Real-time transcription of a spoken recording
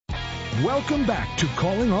Welcome back to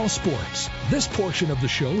Calling All Sports. This portion of the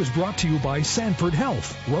show is brought to you by Sanford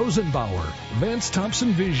Health, Rosenbauer, Vance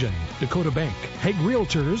Thompson Vision, Dakota Bank, Hague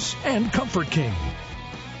Realtors, and Comfort King.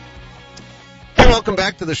 Hey, welcome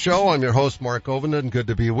back to the show. I'm your host, Mark Ovenden. Good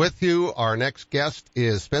to be with you. Our next guest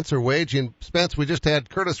is Spencer Waege. And Spence, we just had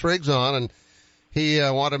Curtis Riggs on, and he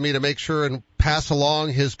wanted me to make sure and pass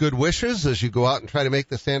along his good wishes as you go out and try to make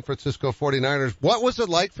the San Francisco 49ers. What was it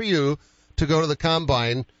like for you to go to the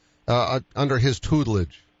Combine under his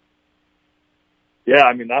tutelage? Yeah,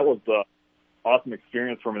 I mean, that was an awesome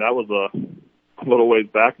experience for me. That was a little ways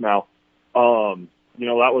back now. You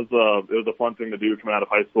know, it was a fun thing to do coming out of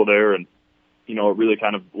high school there, and, you know, it really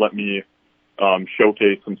kind of let me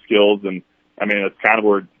showcase some skills. And, I mean, it's kind of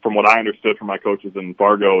where, from what I understood from my coaches in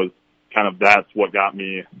Fargo, is kind of that's what got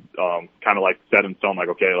me kind of like set in stone, like,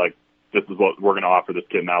 okay, like, this is what we're going to offer this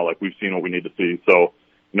kid now. Like, we've seen what we need to see. So,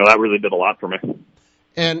 you know, that really did a lot for me.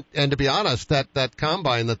 And to be honest, that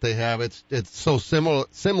combine that they have, it's so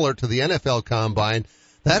similar to the NFL combine.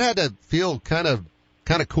 That had to feel kind of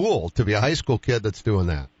cool to be a high school kid that's doing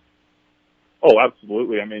that. Oh,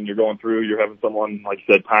 absolutely. I mean, you're having someone, like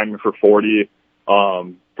you said, timing for 40.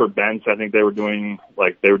 For bench, I think they were doing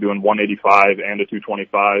 185 and a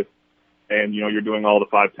 225. And, you know, you're doing all the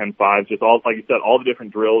 5-10 5s, just all, like you said, all the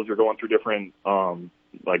different drills. You're going through different,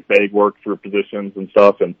 like bag work for positions and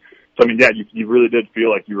stuff. And so, I mean, yeah, you really did feel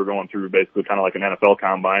like you were going through basically kind of like an NFL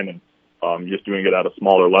combine, and just doing it at a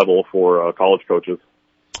smaller level for college coaches.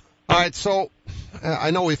 All right, so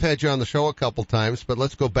I know we've had you on the show a couple times, but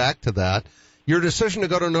let's go back to that. Your decision to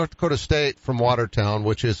go to North Dakota State from Watertown,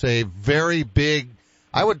 which is a very big,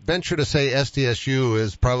 I would venture to say SDSU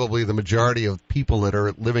is probably the majority of people that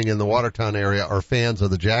are living in the Watertown area are fans of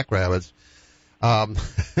the Jackrabbits.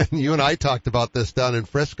 You and I talked about this down in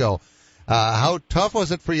Frisco. How tough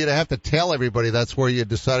was it for you to have to tell everybody that's where you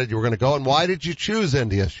decided you were going to go, and why did you choose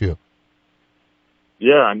NDSU?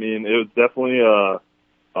 Yeah, I mean, it was definitely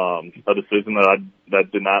a decision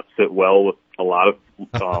that did not sit well with a lot of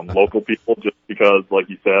local people, just because, like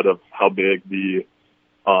you said, of how big the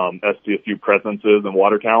SDSU presence is in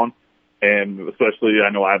Watertown. And especially, I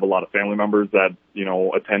know I have a lot of family members that, you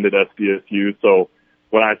know, attended SDSU. So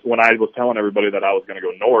when I was telling everybody that I was going to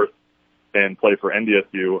go north and play for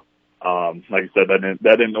NDSU, like I said,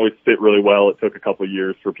 that didn't always fit really well. It took a couple of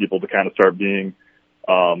years for people to kind of start being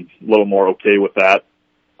a little more okay with that.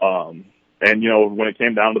 And, you know, when it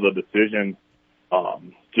came down to the decision,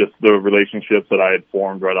 just the relationships that I had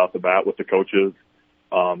formed right off the bat with the coaches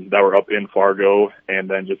that were up in Fargo, and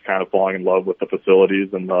then just kind of falling in love with the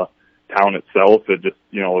facilities and the town itself, it just,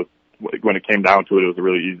 you know, when it came down to it, it was a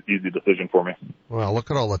really easy decision for me. Well, look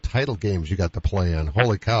at all the title games you got to play in.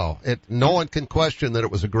 Holy cow. No one can question that it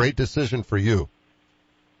was a great decision for you.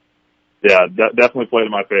 Yeah, definitely played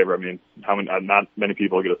in my favor. I mean, not many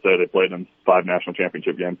people are going to say they played in 5 national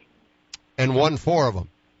championship games. And won 4 of them.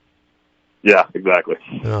 Yeah, exactly.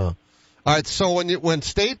 Yeah. All right, so when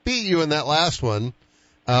State beat you in that last one,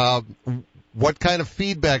 what kind of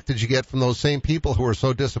feedback did you get from those same people who were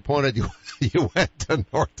so disappointed you went to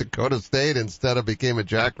North Dakota State instead of became a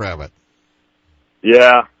Jackrabbit?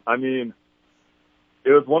 Yeah, I mean, it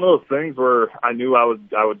was one of those things where I knew I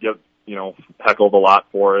would get, you know, heckled a lot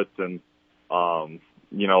for it, and I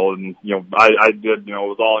did, you know, it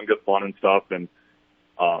was all in good fun and stuff, and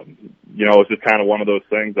you know, it's just kind of one of those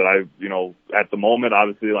things that I, you know, at the moment,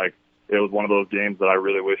 obviously, like, it was one of those games that I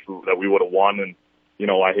really wish that we would have won, and, you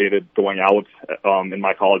know, I hated going out in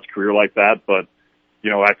my college career like that, but, you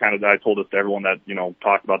know, I told this to everyone that, you know,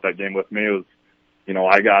 talked about that game with me. It was, you know,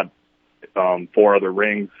 I got 4 other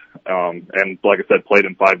rings, and like I said, played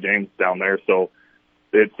in 5 games down there, so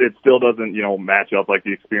it still doesn't, you know, match up like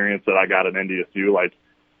the experience that I got at NDSU. Like,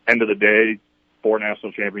 end of the day, 4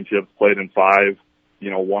 national championships, played in 5, you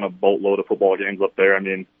know, won a boatload of football games up there. I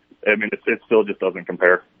mean, it still just doesn't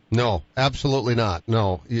compare. No, absolutely not.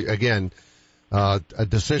 No, again, a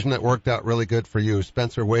decision that worked out really good for you.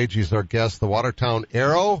 Spencer Waege is our guest, the Watertown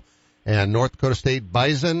Arrow and North Dakota State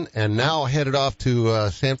Bison, and now headed off to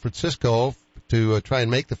San Francisco to try and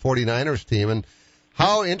make the 49ers team. And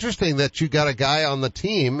how interesting that you got a guy on the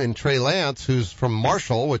team in Trey Lance who's from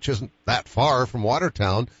Marshall, which isn't that far from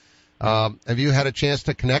Watertown. Have you had a chance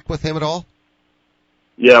to connect with him at all?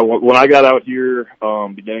 Yeah, when I got out here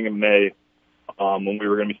beginning of May, when we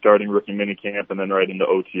were going to be starting rookie minicamp and then right into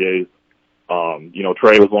OTAs, you know,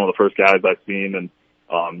 Trey was one of the first guys I've seen,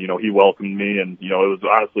 and you know, he welcomed me, and you know,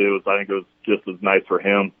 I think it was just as nice for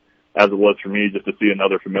him as it was for me just to see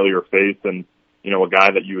another familiar face, and you know, a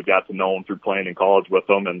guy that you had got to know him through playing in college with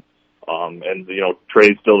him, and you know,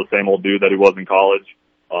 Trey's still the same old dude that he was in college.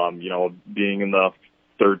 You know, being in the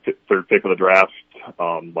third pick of the draft.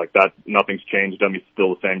 Like that, nothing's changed him. He's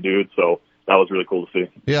still the same dude. So that was really cool to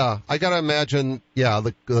see. Yeah, I gotta imagine. Yeah,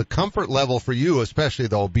 the comfort level for you, especially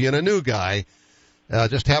though, being a new guy,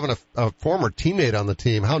 just having a former teammate on the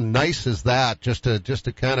team. How nice is that? Just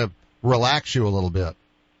to kind of relax you a little bit.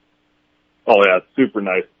 Oh yeah, it's super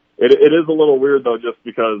nice. It is a little weird though, just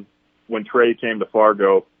because when Trey came to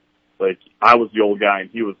Fargo, like I was the old guy and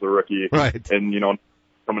he was the rookie, right? And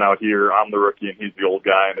coming out here, I'm the rookie and he's the old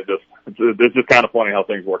guy, and it's just kind of funny how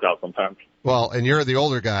things work out sometimes. Well, and you're the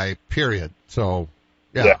older guy, period. So,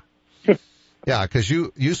 yeah. Yeah, because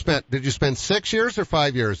did you spend 6 years or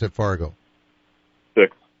 5 years at Fargo?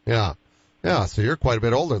 6. Yeah. Yeah, so you're quite a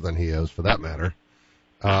bit older than he is, for that matter.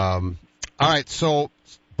 All right, so,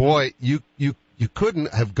 boy, you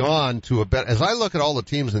couldn't have gone to a better, as I look at all the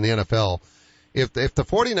teams in the NFL, if the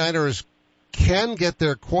 49ers can get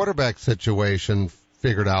their quarterback situation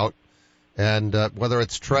figured out, and whether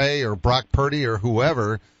it's Trey or Brock Purdy or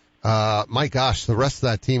whoever, my gosh, the rest of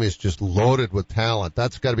that team is just loaded with talent.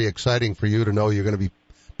 That's got to be exciting for you to know you're going to be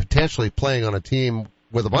potentially playing on a team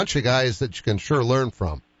with a bunch of guys that you can sure learn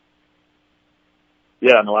from.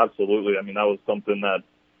 Yeah, no, absolutely. I mean, that was something that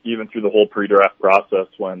even through the whole pre-draft process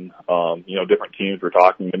when, different teams were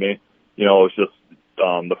talking to me, it was just,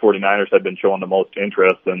 the 49ers had been showing the most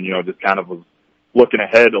interest and, just kind of was looking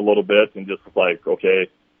ahead a little bit and just like, okay,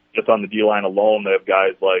 just on the D-line alone, they have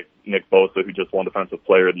guys like Nick Bosa, who just won Defensive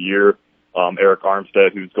Player of the Year, Eric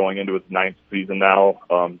Armstead, who's going into his 9th season now,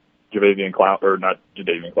 Javon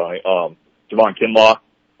Kinlaw,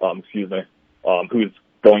 who's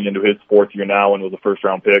going into his 4th year now and was a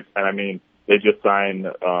first-round pick. And, I mean, they just signed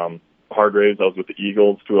Hargraves. I was with the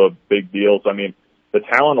Eagles, to a big deal. So, I mean, the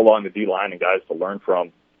talent along the D-line and guys to learn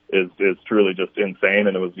from is truly just insane.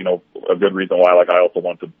 And it was, a good reason why, I also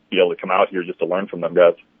want to be able to come out here just to learn from them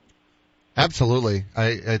guys. Absolutely.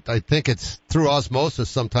 I think it's through osmosis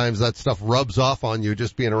sometimes that stuff rubs off on you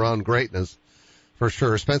just being around greatness, for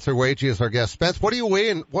sure. Spencer Waege is our guest. Spence, what are you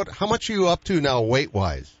weighing? How much are you up to now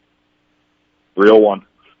weight-wise? 301.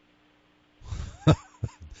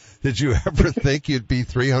 Did you ever think you'd be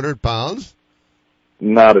 300 pounds?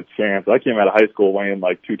 Not a chance. I came out of high school weighing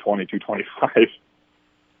like 220, 225.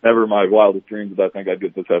 Never in my wildest dreams did I think I'd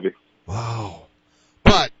get this heavy. Wow.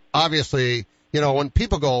 But obviously, when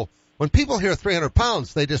people hear 300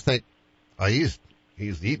 pounds, they just think, oh, he's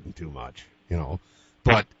eating too much,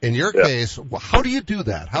 But in your case, how do you do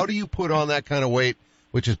that? How do you put on that kind of weight,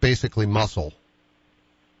 which is basically muscle?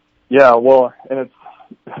 Yeah, well, and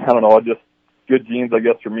I don't know, just good genes, I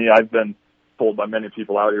guess, for me. I've been told by many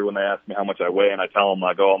people out here when they ask me how much I weigh, and I tell them,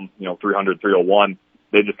 I'm 300, 301.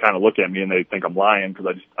 They just kind of look at me and they think I'm lying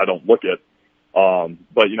because I don't look it.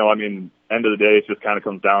 But, end of the day, it just kind of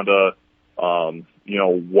comes down to,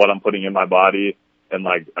 what I'm putting in my body and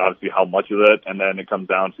obviously how much of it. And then it comes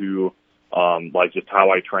down to, just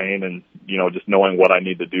how I train and, just knowing what I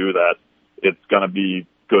need to do, that it's going to be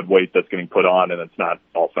good weight that's getting put on and it's not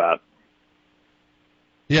all fat.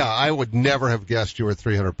 Yeah, I would never have guessed you were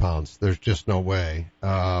 300 pounds. There's just no way.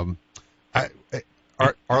 Are the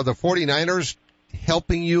 49ers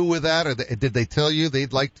helping you with that, or did they tell you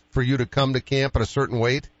they'd like for you to come to camp at a certain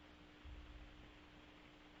weight?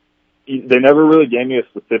 They never really gave me a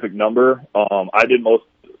specific number. I did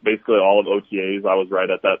basically all of OTAs. I was right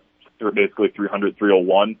at that, basically 300,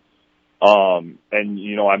 301. And,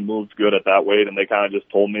 I moved good at that weight, and they kind of just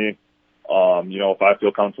told me, if I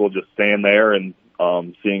feel comfortable just staying there and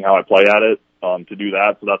seeing how I play at it, to do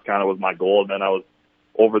that. So that's kind of was my goal. And then I was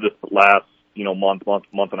over this last,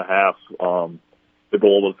 month and a half, the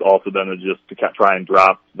goal was also then to try and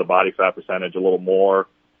drop the body fat percentage a little more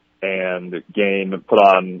and put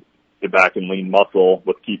on it back in lean muscle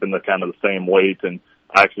with keeping the kind of the same weight. And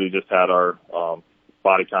I actually just had our,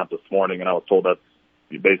 body comp this morning, and I was told that's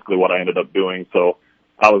basically what I ended up doing. So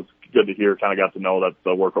I was good to hear, kind of got to know that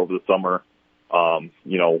the work over the summer,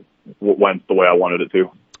 went the way I wanted it to.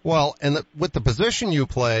 Well, and with the position you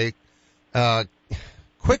play,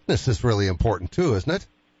 quickness is really important too, isn't it?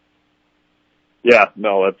 Yeah,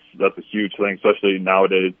 no, that's a huge thing, especially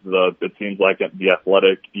nowadays. It seems like the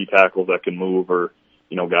athletic D tackles that can move are,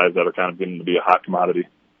 guys that are kind of getting to be a hot commodity.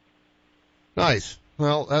 Nice.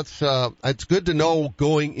 Well, it's good to know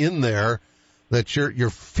going in there that you're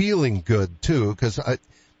feeling good too, because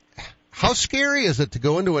how scary is it to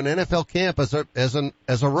go into an NFL camp as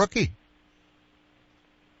a rookie?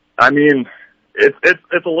 I mean, it's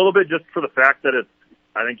a little bit just for the fact that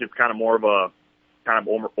I think it's kind of more of a kind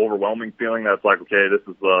of overwhelming feeling that's like, okay, this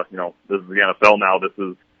is the NFL now. This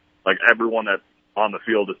is like everyone that's on the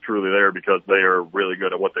field is truly there because they are really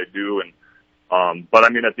good at what they do. And, but I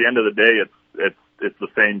mean, at the end of the day, it's the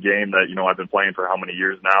same game that, I've been playing for how many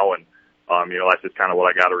years now. And, that's just kind of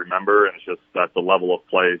what I got to remember. And it's just that the level of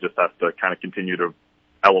play just has to kind of continue to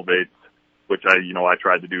elevate, which I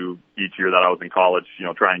tried to do each year that I was in college,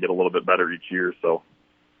 try and get a little bit better each year. So.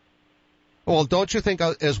 Well, don't you think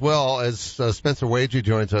as well as Spencer Waege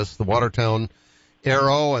joins us, the Watertown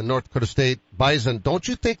Arrow and North Dakota State Bison, don't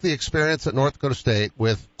you think the experience at North Dakota State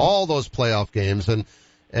with all those playoff games and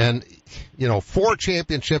 4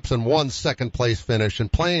 championships and 1 second place finish and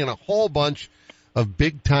playing in a whole bunch of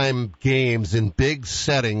big time games in big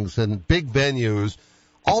settings and big venues,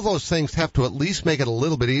 all those things have to at least make it a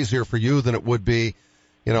little bit easier for you than it would be,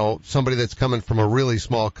 somebody that's coming from a really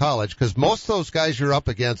small college? Because most of those guys you're up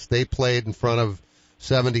against, they played in front of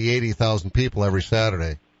 70, 80,000 people every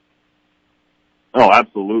Saturday. Oh,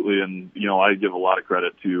 absolutely. And, I give a lot of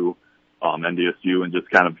credit to NDSU and just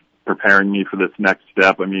kind of preparing me for this next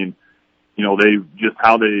step. I mean,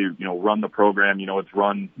 how they run the program, it's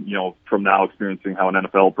run, from now experiencing how an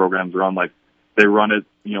NFL program's run, like they run it,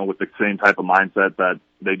 with the same type of mindset that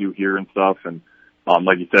they do here and stuff. And,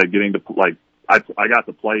 like you said, getting to, I got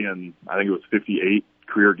to play in, I think it was 58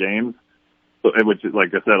 career games, which is,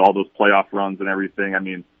 like I said, all those playoff runs and everything. I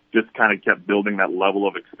mean, just kind of kept building that level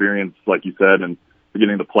of experience, like you said, and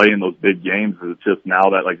getting to play in those big games. It's just now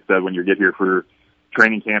that, like I said, when you get here for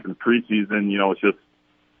training camp and preseason, it's just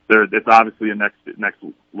it's obviously a next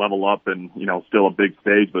level up and, still a big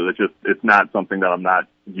stage, but it's not something that I'm not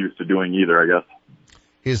used to doing either, I guess.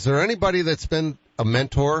 Is there anybody that's been a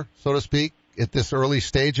mentor, so to speak, at this early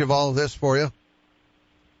stage of all of this for you?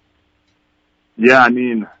 Yeah, I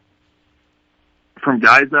mean, from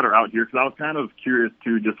guys that are out here, because I was kind of curious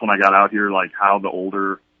too, just when I got out here, like how the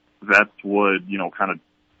older vets would, kind of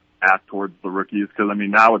act towards the rookies. Because I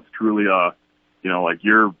mean, now it's truly like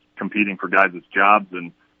you're competing for guys' jobs,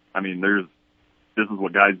 and I mean, this is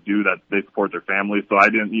what guys do, that they support their families. So I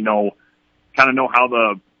didn't, kind of know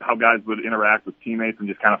how guys would interact with teammates and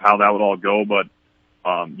just kind of how that would all go. But,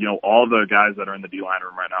 all the guys that are in the D-line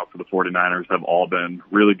room right now for the 49ers have all been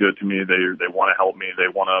really good to me. They want to help me. They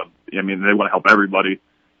want to help everybody.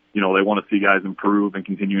 They want to see guys improve and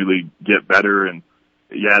continually get better. And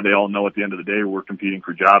yeah, they all know at the end of the day, we're competing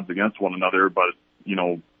for jobs against one another. But,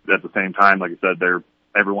 at the same time, like I said,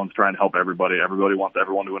 everyone's trying to help everybody. Everybody wants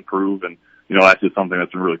everyone to improve. And, that's just something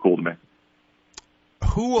that's been really cool to me.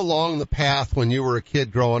 Who along the path when you were a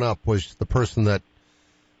kid growing up was the person that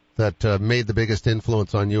made the biggest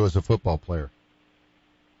influence on you as a football player?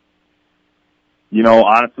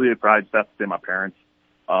 Honestly, it probably just has to say my parents.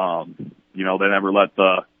 They never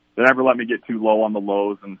let me get too low on the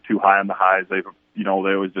lows and too high on the highs. They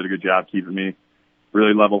always did a good job keeping me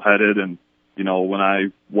really level-headed. And, when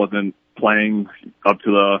I wasn't playing up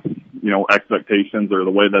to the, expectations or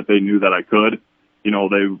the way that they knew that I could, they,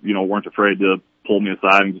 weren't afraid to pull me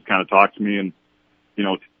aside and just kind of talk to me and,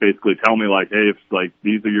 basically tell me like, hey, if like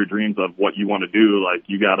these are your dreams of what you want to do, like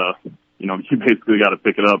you gotta, you basically gotta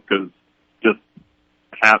pick it up, because just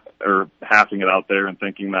hashing it out there and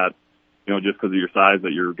thinking that, just because of your size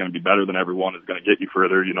that you're going to be better than everyone is going to get you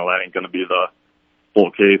further, that ain't going to be the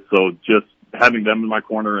full case. So just having them in my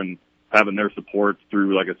corner and having their support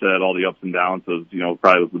through, like I said, all the ups and downs is,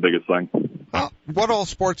 probably was the biggest thing. What all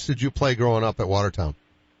sports did you play growing up at Watertown?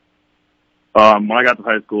 When I got to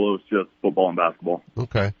high school, it was just football and basketball.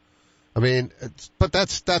 Okay. I mean, but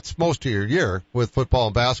that's most of your year with football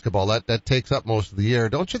and basketball. That takes up most of the year.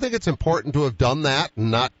 Don't you think it's important to have done that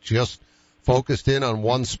and not just focused in on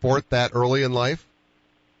one sport that early in life?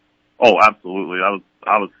 Oh, absolutely.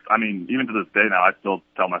 I mean, even to this day now, I still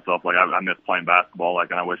tell myself, like, I miss playing basketball, like,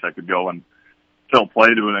 and I wish I could go and still play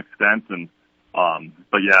to an extent. And,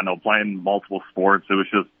 but yeah, no, playing multiple sports, it was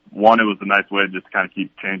just, one, it was a nice way to just kind of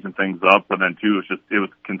keep changing things up. But then two, it was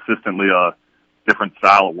consistently a different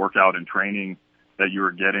style of workout and training that you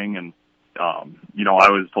were getting. And, I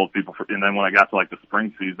always told people and then when I got to like the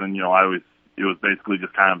spring season, it was basically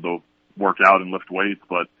just kind of the workout and lift weights.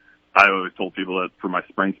 But I always told people that for my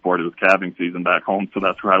spring sport, it was calving season back home. So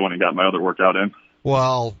that's where I went and got my other workout in.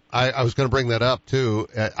 Well, I was going to bring that up too.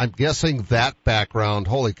 I'm guessing that background,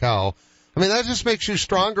 holy cow. I mean, that just makes you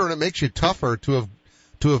stronger and it makes you tougher to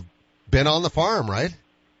have been on the farm, right?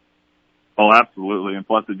 Oh, absolutely. And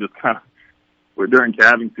plus it just kind of, during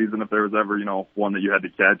calving season, if there was ever, one that you had to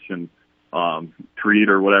catch and, treat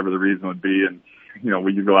or whatever the reason would be. And,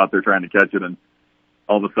 when you go out there trying to catch it and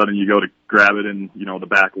all of a sudden you go to grab it and, the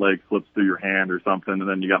back leg slips through your hand or something. And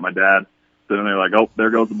then you got my dad sitting there like, oh, there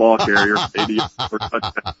goes the ball carrier. 80 for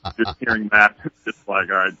touchdown. Just hearing that, it's just like,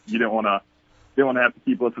 all right, you didn't want to have to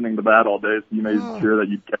keep listening to that all day. So you made sure that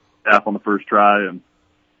you catch half on the first try. And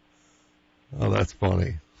oh, that's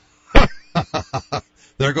funny.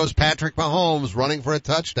 There goes Patrick Mahomes running for a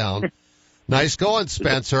touchdown. Nice going,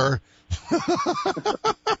 Spencer.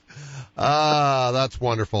 That's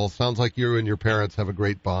wonderful. Sounds like you and your parents have a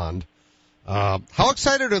great bond. How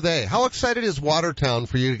excited are they? How excited is Watertown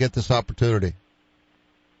for you to get this opportunity?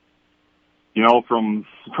 You know, from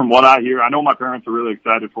what I hear, I know my parents are really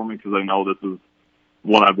excited for me because they know this is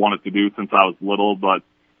what I've wanted to do since I was little. But,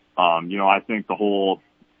 you know, I think the whole,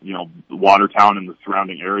 you know, Watertown and the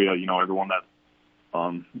surrounding area, you know, everyone that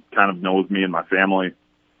kind of knows me and my family,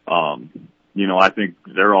 you know, I think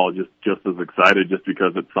they're all just as excited just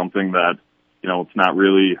because it's something that, you know, it's not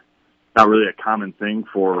really a common thing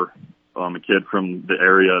for a kid from the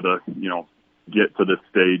area to, you know, get to this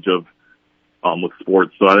stage of with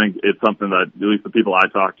sports. So I think it's something that at least the people I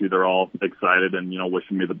talk to, they're all excited and, you know,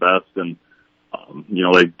 wishing me the best. And, you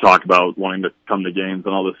know, they talk about wanting to come to games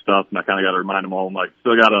and all this stuff. And I kind of got to remind them all, I'm like,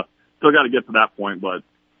 still got to get to that point. But,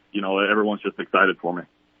 you know, everyone's just excited for me.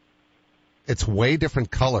 It's way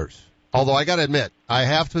different colors. Although I got to admit, I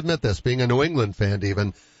have to admit this, being a New England fan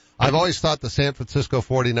even, I've always thought the San Francisco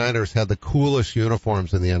 49ers had the coolest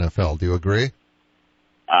uniforms in the NFL. Do you agree?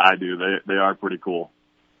 I do. They are pretty cool.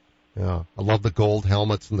 Yeah, I love the gold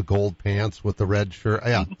helmets and the gold pants with the red shirt.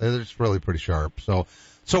 Yeah, they're just really pretty sharp. So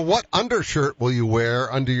what undershirt will you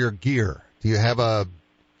wear under your gear? Do you have a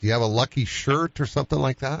lucky shirt or something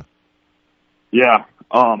like that? Yeah,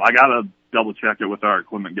 I gotta double check it with our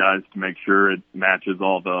equipment guys to make sure it matches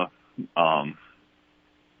all the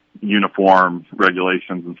uniform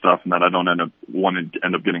regulations and stuff, and that I don't end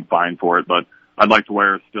up getting fined for it. But I'd like to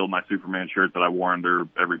wear still my Superman shirt that I wore under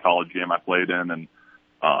every college game I played in, and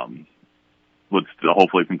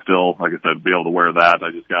hopefully can still, like I said, be able to wear that.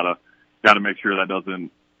 I just gotta make sure that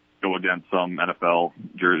doesn't go against some NFL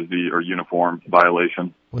jersey or uniform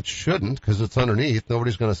violation. Which shouldn't, because it's underneath.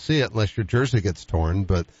 Nobody's going to see it unless your jersey gets torn.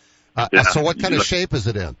 But yeah, so what kind of shape is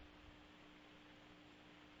it in?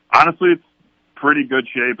 Honestly, it's pretty good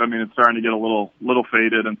shape. I mean, it's starting to get a little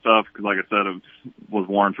faded and stuff because, like I said, it was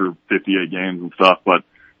worn for 58 games and stuff. But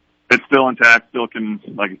it's still intact. Still can,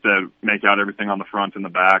 like I said, make out everything on the front and the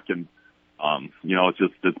back. And you know, it's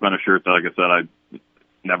been a shirt that, like I said, I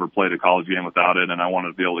never played a college game without it, and I wanted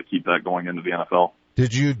to be able to keep that going into the NFL.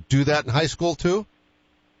 Did you do that in high school too?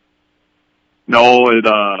 No,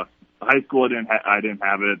 high school I didn't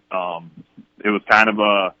have it. It was kind of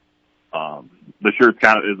the shirt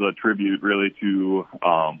kind of is a tribute really to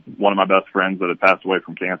one of my best friends that had passed away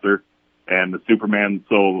from cancer. And the Superman,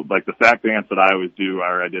 so like the sack dance that I always do,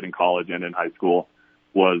 or I did in college and in high school,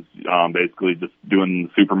 was basically just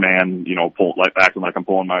doing Superman, you know, acting like I'm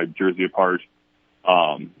pulling my jersey apart.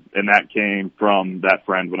 And that came from that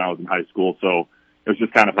friend when I was in high school. So it was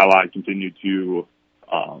just kind of how I continued to,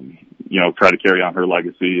 you know, try to carry on her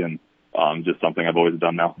legacy, and just something I've always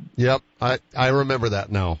done now. Yep, I remember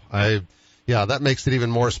that now. Yeah, that makes it even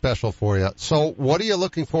more special for you. So what are you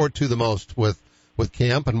looking forward to the most with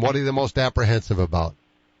camp, and what are you the most apprehensive about?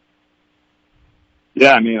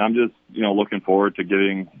 Yeah, I mean, I'm just, you know, looking forward to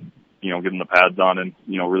getting the pads on and,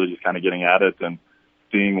 you know, really just kind of getting at it and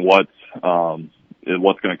seeing what's going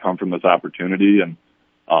to come from this opportunity. And,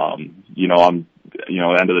 you know, at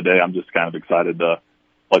the end of the day, I'm just kind of excited to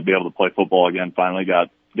be able to play football again. Finally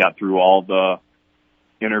got through all the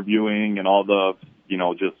interviewing and all the, you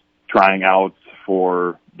know, just trying out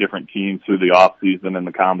for different teams through the off season and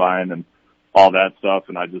the combine and all that stuff.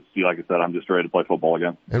 And I just feel, like I said, I'm just ready to play football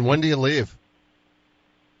again. And when do you leave?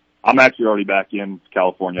 I'm actually already back in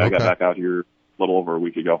California. Okay. I got back out here a little over a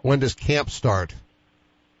week ago. When does camp start?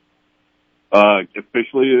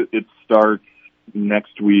 Officially, it starts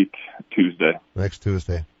next week, Tuesday. Next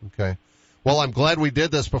Tuesday. Okay. Well, I'm glad we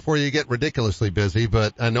did this before you get ridiculously busy,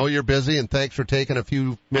 but I know you're busy, and thanks for taking a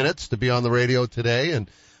few minutes to be on the radio today.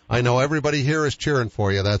 And I know everybody here is cheering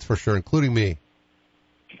for you, that's for sure, including me.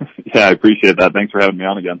 Yeah, I appreciate that. Thanks for having me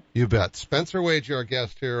on again. You bet. Spencer Waege, our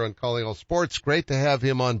guest here on Calling All Sports. Great to have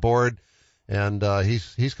him on board, and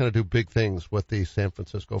he's going to do big things with the San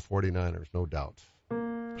Francisco 49ers, no doubt.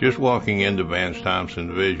 Just walking into Vance Thompson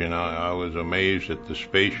Division, I was amazed at the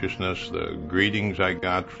spaciousness, the greetings I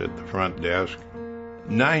got at the front desk.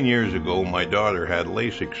 9 years ago, my daughter had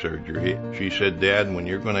LASIK surgery. She said, "Dad, when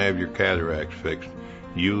you're going to have your cataracts fixed,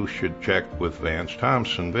 you should check with Vance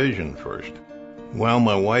Thompson Vision first." Well,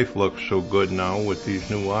 my wife looks so good now with these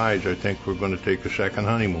new eyes, I think we're going to take a second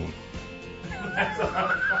honeymoon.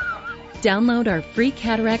 Download our free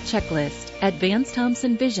cataract checklist at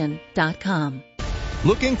VanceThompsonVision.com.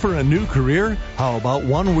 Looking for a new career? How about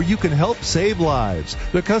one where you can help save lives?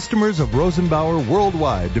 The customers of Rosenbauer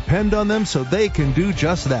worldwide depend on them so they can do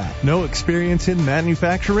just that. No experience in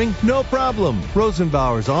manufacturing? No problem.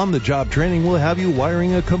 Rosenbauer's on-the-job training will have you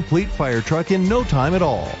wiring a complete fire truck in no time at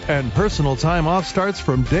all. And personal time off starts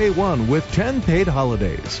from day one with 10 paid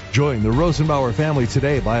holidays. Join the Rosenbauer family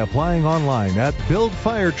today by applying online at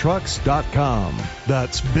buildfiretrucks.com.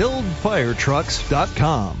 That's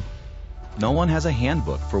buildfiretrucks.com. No one has a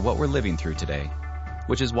handbook for what we're living through today,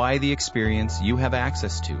 which is why the experience you have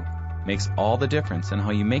access to makes all the difference in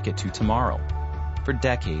how you make it to tomorrow. For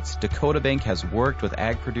decades, Dakota Bank has worked with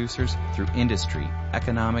ag producers through industry,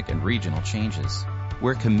 economic, and regional changes.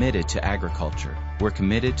 We're committed to agriculture. We're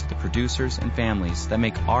committed to the producers and families that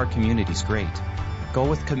make our communities great. Go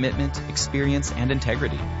with commitment, experience, and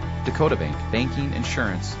integrity. Dakota Bank, banking,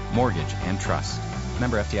 insurance, mortgage, and trust.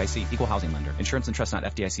 Member FDIC, equal housing lender. Insurance and trust not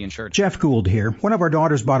FDIC insured. Jeff Gould here. One of our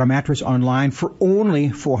daughters bought a mattress online for only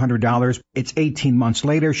 $400. It's 18 months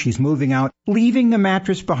later. She's moving out. Leaving the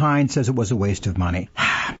mattress behind, says it was a waste of money.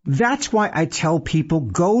 That's why I tell people,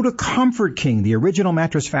 go to Comfort King, the original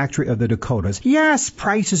mattress factory of the Dakotas. Yes,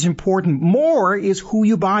 price is important. More is who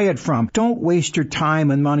you buy it from. Don't waste your time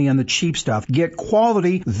and money on the cheap stuff. Get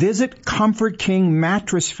quality. Visit Comfort King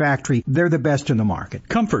Mattress Factory. They're the best in the market.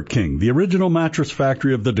 Comfort King, the original mattress factory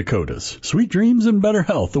of the Dakotas. Sweet dreams and better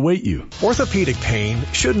health await you. Orthopedic pain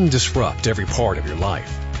shouldn't disrupt every part of your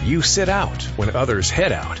life. You sit out when others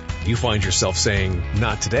head out. You find yourself saying,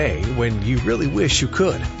 not today, when you really wish you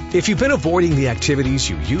could. If you've been avoiding the activities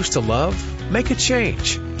you used to love, make a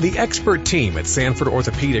change. The expert team at Sanford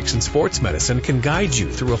Orthopedics and Sports Medicine can guide you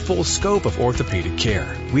through a full scope of orthopedic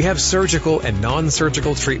care. We have surgical and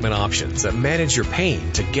non-surgical treatment options that manage your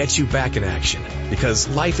pain to get you back in action. Because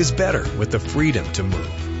life is better with the freedom to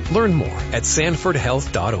move. Learn more at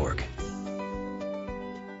sanfordhealth.org.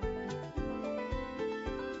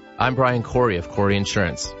 I'm Brian Corey of Corey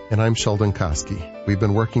Insurance. And I'm Sheldon Koski. We've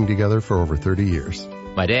been working together for over 30 years.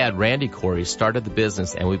 My dad, Randy Corey, started the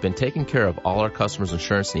business, and we've been taking care of all our customers'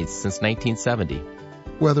 insurance needs since 1970.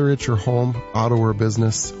 Whether it's your home, auto, or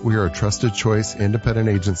business, we are a trusted choice independent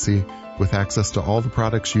agency with access to all the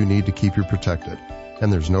products you need to keep you protected.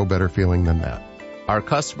 And there's no better feeling than that. Our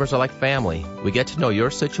customers are like family. We get to know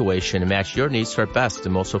your situation and match your needs to our best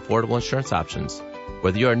and most affordable insurance options.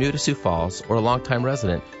 Whether you are new to Sioux Falls or a longtime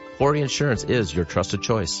resident, Corey Insurance is your trusted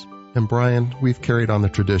choice. And Brian, we've carried on the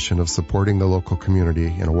tradition of supporting the local community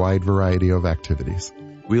in a wide variety of activities.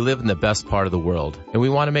 We live in the best part of the world, and we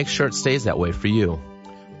want to make sure it stays that way for you.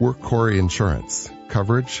 We're Corey Insurance.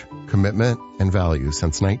 Coverage, commitment, and value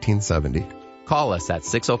since 1970. Call us at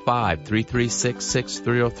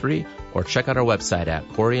 605-336-6303 or check out our website at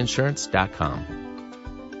CoreyInsurance.com.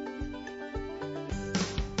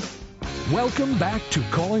 Welcome back to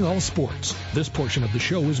Calling All Sports. This portion of the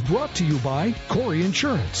show is brought to you by Corey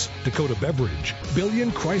Insurance, Dakota Beverage,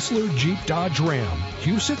 Billion Chrysler Jeep Dodge Ram,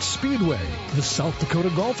 Huset's Speedway, the South Dakota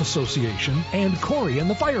Golf Association, and Corey and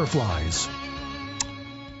the Fireflies.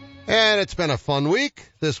 And it's been a fun week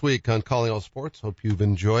this week on Calling All Sports. Hope you've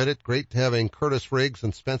enjoyed it. Great having Curtis Riggs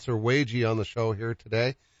and Spencer Waege on the show here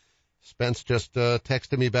today. Spence just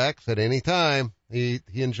texted me back, said anytime. He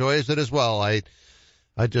enjoys it as well. I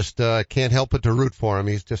just can't help but to root for him.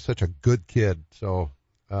 He's just such a good kid. So,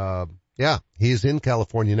 yeah, he's in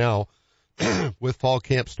California now with fall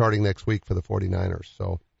camp starting next week for the 49ers.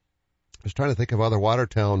 So I was trying to think of other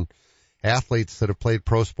Watertown athletes that have played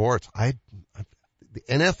pro sports.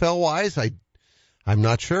 NFL-wise, I'm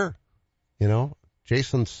not sure. You know,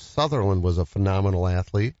 Jason Sutherland was a phenomenal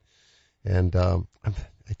athlete. And I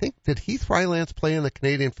think, did Heath Rylance play in the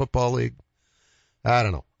Canadian Football League? I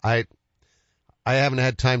don't know. I haven't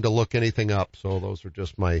had time to look anything up, so those are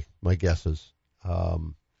just my guesses.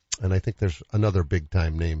 And I think there's another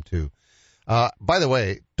big-time name, too. By the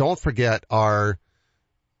way, don't forget our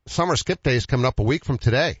Summer Skip Day is coming up a week from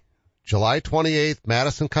today. July 28th,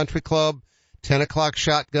 Madison Country Club, 10 o'clock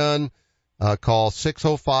shotgun. Call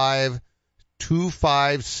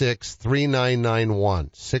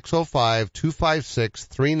 605-256-3991.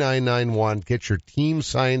 605-256-3991. Get your team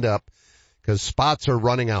signed up because spots are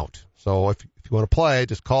running out. So if you want to play,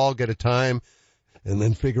 just call, get a time, and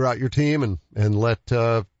then figure out your team and let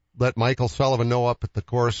Michael Sullivan know up at the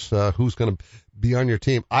course who's going to be on your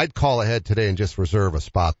team. I'd call ahead today and just reserve a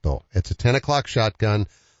spot, though. It's a 10 o'clock shotgun.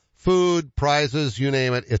 Food, prizes, you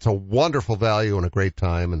name it. It's a wonderful value and a great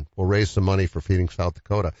time, and we'll raise some money for Feeding South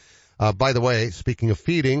Dakota. By the way, speaking of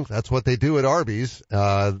feeding, that's what they do at Arby's.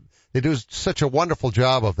 They do such a wonderful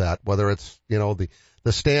job of that, whether it's, you know, the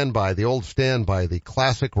standby, the old standby, the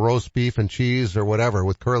classic roast beef and cheese or whatever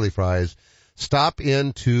with curly fries. Stop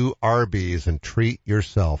into Arby's and treat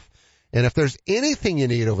yourself. And if there's anything you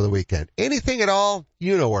need over the weekend, anything at all,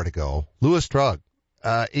 you know where to go. Lewis Drug.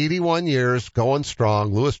 81 years, going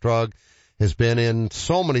strong. Lewis Drug has been in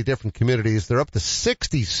so many different communities. They're up to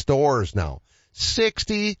 60 stores now.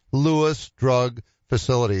 60 Lewis Drug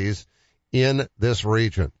facilities in this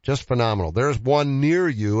region. Just phenomenal. There's one near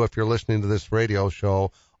you if you're listening to this radio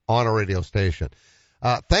show on a radio station.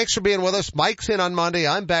 Thanks for being with us. Mike's in on Monday.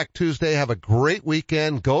 I'm back Tuesday. Have a great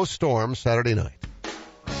weekend. Go Storm Saturday night.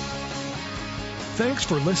 Thanks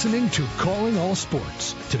for listening to Calling All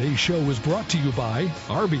Sports. Today's show was brought to you by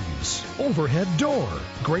Arby's, Overhead Door,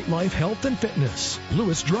 Great Life Health and Fitness,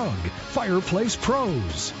 Lewis Drug, Fireplace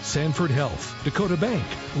Pros, Sanford Health, Dakota Bank,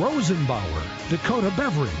 Rosenbauer, Dakota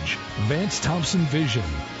Beverage, Vance Thompson Vision,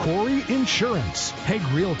 Corey Insurance, Hague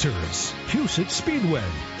Realtors, Huset Speedway,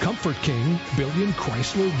 Comfort King, Billion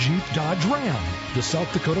Chrysler Jeep Dodge Ram, the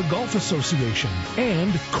South Dakota Golf Association,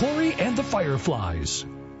 and Corey and the Fireflies.